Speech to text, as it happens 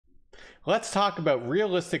let's talk about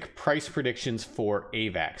realistic price predictions for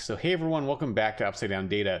AVAX. So hey everyone, welcome back to Upside Down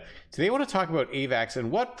Data. Today I want to talk about AVAX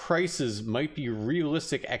and what prices might be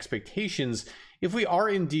realistic expectations if we are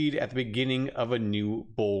indeed at the beginning of a new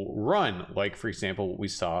bull run, like for example what we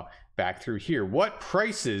saw back through here. What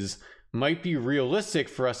prices might be realistic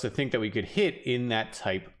for us to think that we could hit in that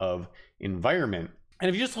type of environment? And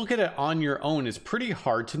if you just look at it on your own, it's pretty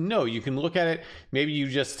hard to know. You can look at it, maybe you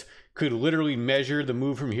just could literally measure the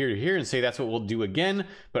move from here to here and say that's what we'll do again,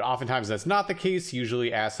 but oftentimes that's not the case.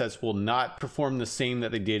 Usually assets will not perform the same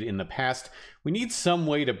that they did in the past. We need some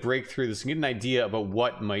way to break through this and get an idea about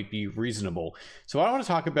what might be reasonable. So what I want to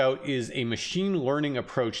talk about is a machine learning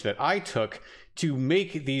approach that I took to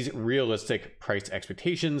make these realistic price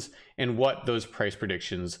expectations and what those price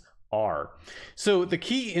predictions are. So the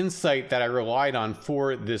key insight that I relied on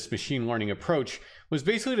for this machine learning approach was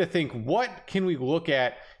basically to think, what can we look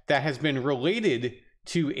at that has been related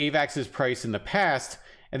to AVAX's price in the past,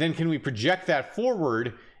 and then can we project that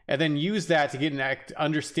forward and then use that to get an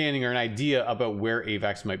understanding or an idea about where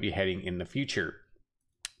AVAX might be heading in the future.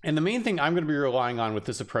 And the main thing I'm going to be relying on with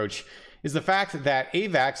this approach is the fact that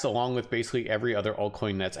AVAX, along with basically every other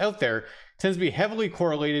altcoin that's out there, tends to be heavily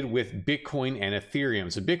correlated with Bitcoin and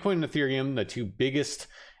Ethereum. So Bitcoin and Ethereum, the two biggest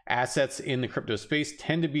assets in the crypto space,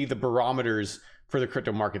 tend to be the barometers for the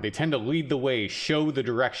crypto market. They tend to lead the way, show the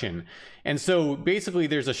direction. And so basically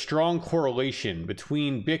there's a strong correlation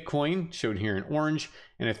between Bitcoin, shown here in orange,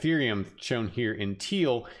 and Ethereum, shown here in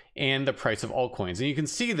teal, and the price of altcoins. And you can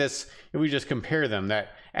see this if we just compare them, that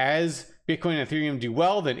as Bitcoin and Ethereum do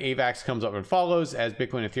well, then AVAX comes up and follows. As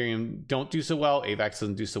Bitcoin and Ethereum don't do so well, AVAX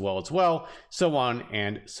doesn't do so well as well, so on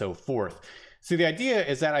and so forth. So the idea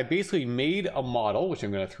is that I basically made a model, which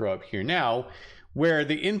I'm going to throw up here now, where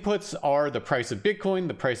the inputs are the price of Bitcoin,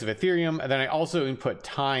 the price of Ethereum, and then I also input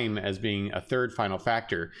time as being a third final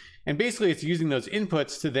factor. And basically it's using those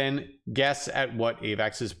inputs to then guess at what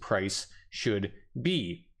AVAX's price should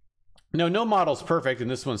be. Now, no model's perfect,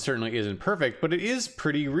 and this one certainly isn't perfect, but it is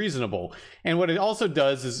pretty reasonable. And what it also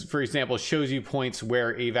does is, for example, shows you points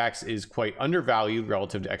where AVAX is quite undervalued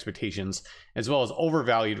relative to expectations, as well as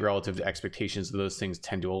overvalued relative to expectations. Those things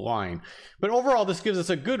tend to align. But overall, this gives us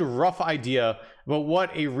a good rough idea about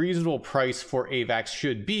what a reasonable price for AVAX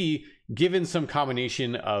should be, given some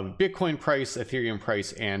combination of Bitcoin price, Ethereum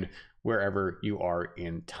price, and wherever you are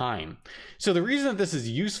in time. So the reason that this is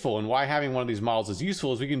useful and why having one of these models is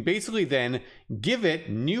useful is we can basically then give it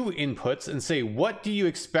new inputs and say, what do you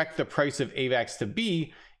expect the price of AVAX to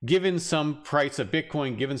be given some price of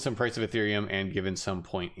Bitcoin, given some price of Ethereum, and given some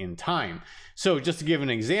point in time. So just to give an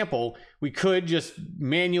example, we could just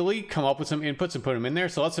manually come up with some inputs and put them in there.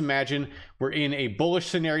 So let's imagine we're in a bullish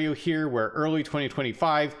scenario here where early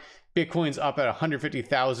 2025, Bitcoin's up at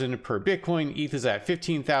 150,000 per Bitcoin, ETH is at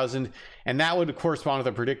 15,000, and that would correspond with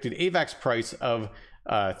a predicted AVAX price of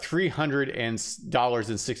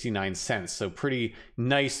 $300.69. So pretty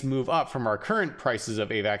nice move up from our current prices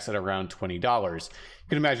of AVAX at around $20. You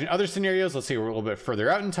can imagine other scenarios. Let's say we're a little bit further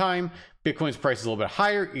out in time. Bitcoin's price is a little bit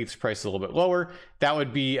higher, ETH's price is a little bit lower. That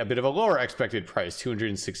would be a bit of a lower expected price,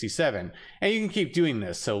 267. And you can keep doing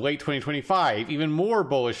this. So late 2025, even more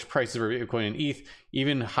bullish prices for Bitcoin and ETH,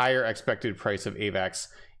 even higher expected price of AVAX,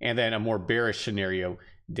 and then a more bearish scenario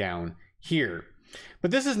down here.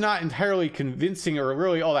 But this is not entirely convincing or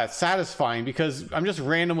really all that satisfying because I'm just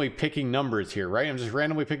randomly picking numbers here, right? I'm just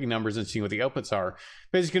randomly picking numbers and seeing what the outputs are.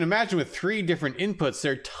 But as you can imagine, with 3 different inputs,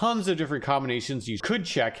 there are tons of different combinations you could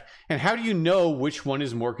check. And how do you know which one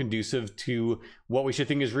is more conducive to what we should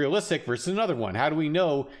think is realistic versus another one? How do we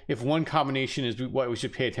know if one combination is what we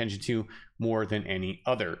should pay attention to more than any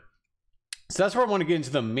other? So that's where I want to get into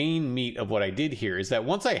the main meat of what I did here, is that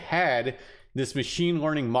once I had this machine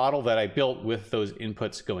learning model that I built with those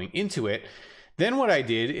inputs going into it, then what I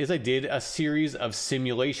did is I did a series of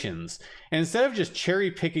simulations. And instead of just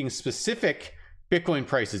cherry picking specific Bitcoin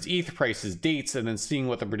prices, ETH prices, dates, and then seeing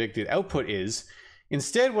what the predicted output is,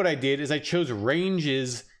 instead what I did is I chose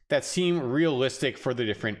ranges that seem realistic for the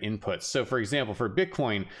different inputs. So for example, for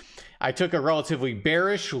Bitcoin, I took a relatively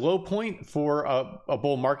bearish low point for a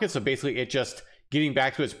bull market. So basically it just getting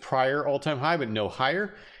back to its prior all-time high, but no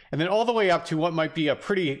higher. And then all the way up to what might be a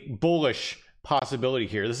pretty bullish possibility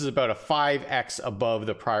here. This is about a 5x above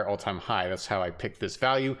the prior all-time high. That's how I picked this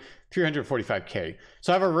value, 345K.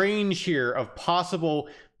 So I have a range here of possible,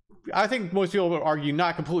 I think most people would argue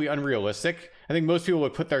not completely unrealistic. I think most people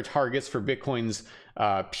would put their targets for Bitcoin's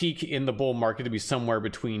peak in the bull market to be somewhere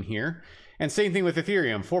between here. And same thing with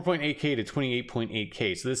Ethereum, 4.8K to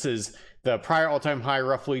 28.8K. So this is the prior all-time high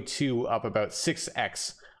roughly to up about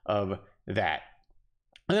 6x of that.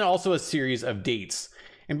 And then also a series of dates.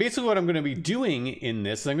 And basically what I'm going to be doing in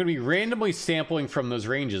this is I'm going to be randomly sampling from those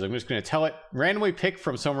ranges. I'm just going to tell it, randomly pick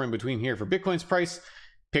from somewhere in between here for Bitcoin's price,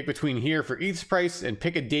 pick between here for ETH's price, and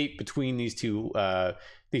pick a date between these two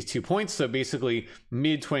points. So basically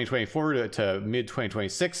mid 2024 to mid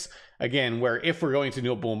 2026. Again, where if we're going to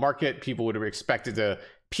do a bull market, people would have expected to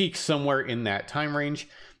peak somewhere in that time range.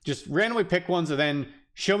 Just randomly pick ones and then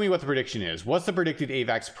show me what the prediction is. What's the predicted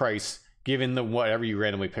AVAX price given the whatever you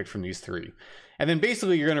randomly picked from these three? And then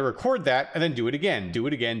basically you're going to record that and then do it again, do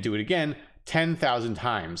it again, do it again, 10,000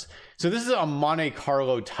 times. So this is a Monte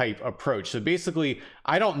Carlo type approach. So basically,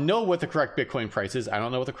 I don't know what the correct Bitcoin price is. I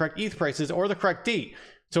don't know what the correct ETH price is or the correct date.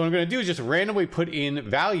 So what I'm going to do is just randomly put in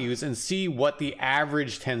values and see what the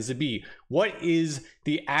average tends to be. What is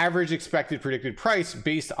the average expected predicted price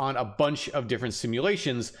based on a bunch of different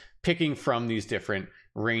simulations picking from these different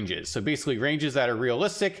ranges. So basically ranges that are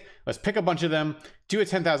realistic. Let's pick a bunch of them, do it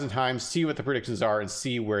 10,000 times, see what the predictions are, and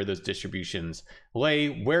see where those distributions lay.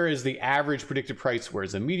 Where is the average predicted price? Where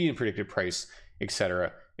is the median predicted price,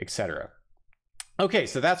 etc., etc. Okay,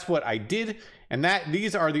 so that's what I did. And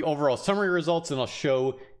these are the overall summary results, and I'll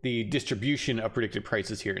show the distribution of predicted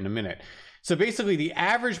prices here in a minute. So basically the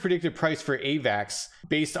average predicted price for AVAX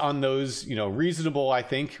based on those, reasonable, I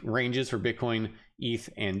think, ranges for Bitcoin, ETH,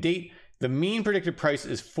 and date, the mean predicted price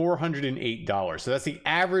is $408. So that's the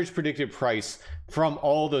average predicted price from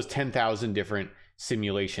all those 10,000 different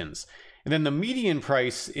simulations. And then the median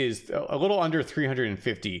price is a little under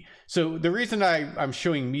 350. So the reason I'm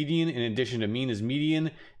showing median in addition to mean is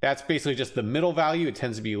median. That's basically just the middle value. It's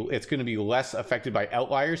going to be less affected by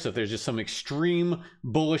outliers. So if there's just some extreme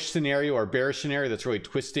bullish scenario or bearish scenario that's really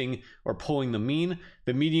twisting or pulling the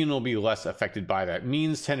median will be less affected by that.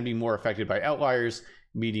 Means tend to be more affected by outliers,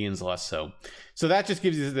 medians less so. So that just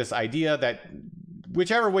gives you this idea that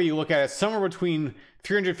whichever way you look at it, somewhere between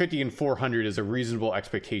 350 and 400 is a reasonable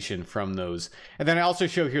expectation from those. And then I also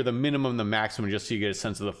show here the minimum, the maximum, just so you get a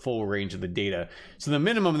sense of the full range of the data. So the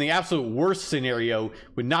minimum in the absolute worst scenario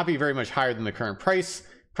would not be very much higher than the current price.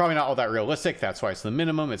 Probably not all that realistic. That's why it's the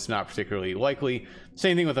minimum. It's not particularly likely.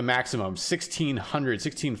 Same thing with the maximum, 1600,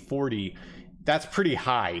 1640. That's pretty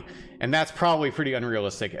high, and that's probably pretty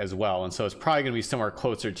unrealistic as well. And so it's probably going to be somewhere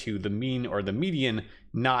closer to the mean or the median,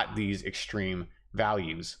 not these extreme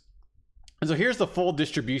values. And so here's the full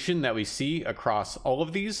distribution that we see across all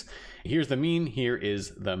of these. Here's the mean, here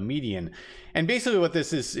is the median. And basically what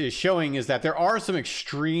this is showing is that there are some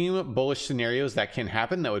extreme bullish scenarios that can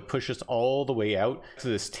happen that would push us all the way out to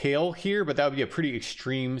this tail here, but that would be a pretty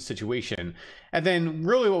extreme situation. And then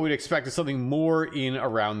really what we'd expect is something more in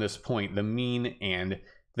around this point, the mean and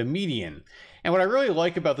the median. And what I really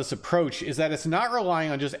like about this approach is that it's not relying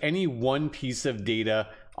on just any one piece of data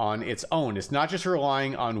on its own. It's not just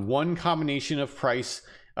relying on one combination of price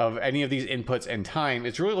of any of these inputs and time.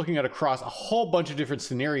 It's really looking at across a whole bunch of different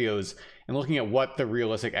scenarios and looking at what the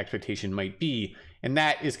realistic expectation might be. And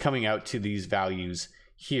that is coming out to these values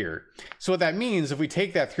here. So what that means, if we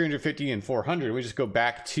take that 350 and 400, we just go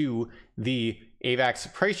back to the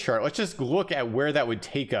AVAX price chart. Let's just look at where that would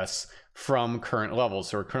take us from current levels.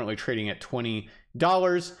 So we're currently trading at $20.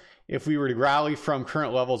 If we were to rally from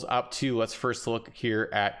current levels up to, let's first look here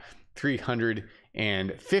at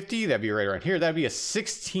 350, that'd be right around here. That'd be a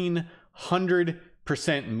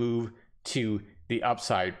 1,600% move to the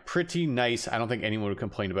upside. Pretty nice. I don't think anyone would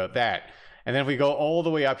complain about that. And then if we go all the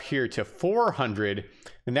way up here to 400,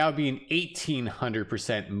 then that would be an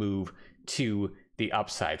 1,800% move to the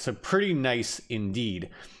upside. So pretty nice indeed.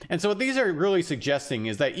 And so what these are really suggesting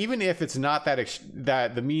is that even if it's not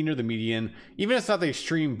that the mean or the median, even if it's not the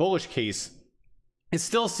extreme bullish case, it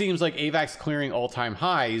still seems like AVAX clearing all-time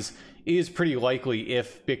highs is pretty likely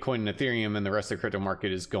if Bitcoin and Ethereum and the rest of the crypto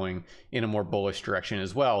market is going in a more bullish direction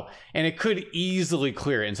as well. And it could easily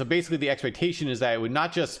clear it. And so basically the expectation is that it would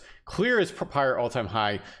not just clear its prior all-time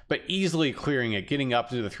high, but easily clearing it, getting up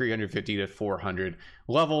to the 350 to 400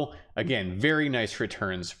 level. Again, very nice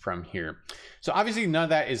returns from here. So obviously none of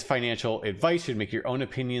that is financial advice. You should make your own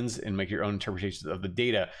opinions and make your own interpretations of the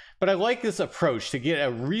data. But I like this approach to get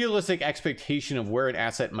a realistic expectation of where an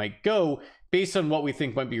asset might go based on what we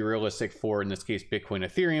think might be realistic for, in this case, Bitcoin,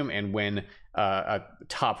 Ethereum, and when a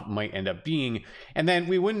top might end up being. And then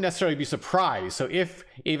we wouldn't necessarily be surprised. So if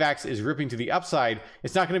AVAX is ripping to the upside,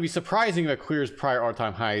 it's not going to be surprising if it clears prior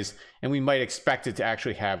all-time highs, and we might expect it to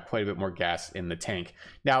actually have quite a bit more gas in the tank.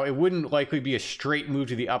 Now, it wouldn't likely be a straight move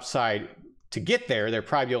to the upside to get there. There'd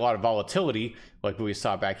probably be a lot of volatility, like what we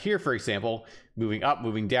saw back here, for example, moving up,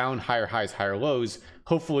 moving down, higher highs, higher lows,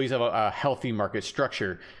 hopefully have a healthy market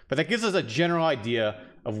structure. But that gives us a general idea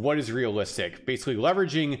of what is realistic, basically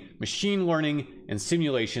leveraging machine learning and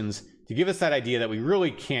simulations to to give us that idea that we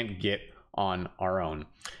really can't get on our own.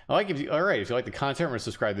 If you like the content, remember to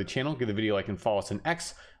subscribe to the channel, give the video a like, and follow us on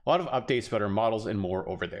X. A lot of updates about our models and more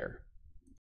over there.